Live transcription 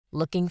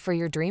Looking for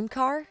your dream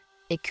car?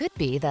 It could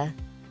be the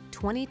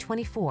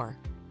 2024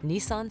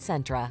 Nissan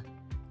Sentra.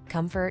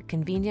 Comfort,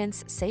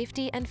 convenience,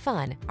 safety, and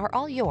fun are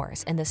all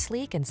yours in the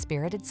sleek and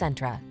spirited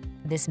Sentra.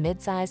 This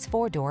midsize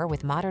four-door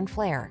with modern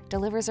flair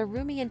delivers a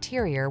roomy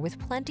interior with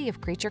plenty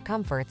of creature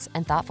comforts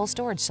and thoughtful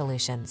storage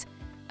solutions,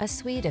 a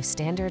suite of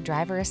standard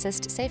driver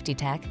assist safety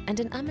tech,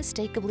 and an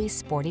unmistakably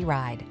sporty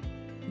ride.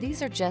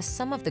 These are just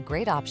some of the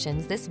great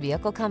options this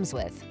vehicle comes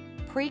with: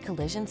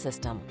 pre-collision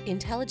system,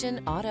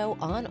 intelligent auto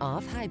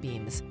on-off high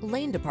beams,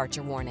 lane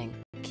departure warning,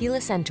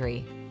 keyless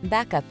entry,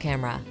 backup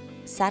camera,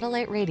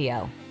 satellite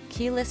radio,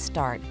 keyless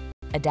start,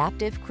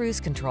 adaptive cruise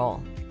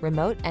control,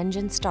 remote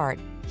engine start,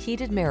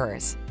 heated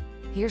mirrors.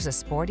 Here's a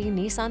sporty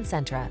Nissan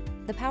Sentra,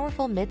 the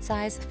powerful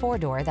midsize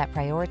four-door that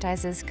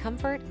prioritizes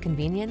comfort,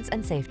 convenience,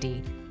 and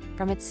safety.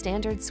 From its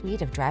standard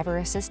suite of driver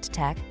assist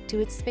tech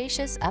to its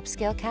spacious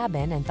upscale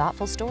cabin and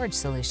thoughtful storage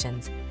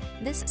solutions,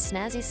 this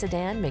snazzy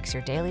sedan makes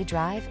your daily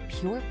drive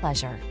pure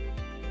pleasure.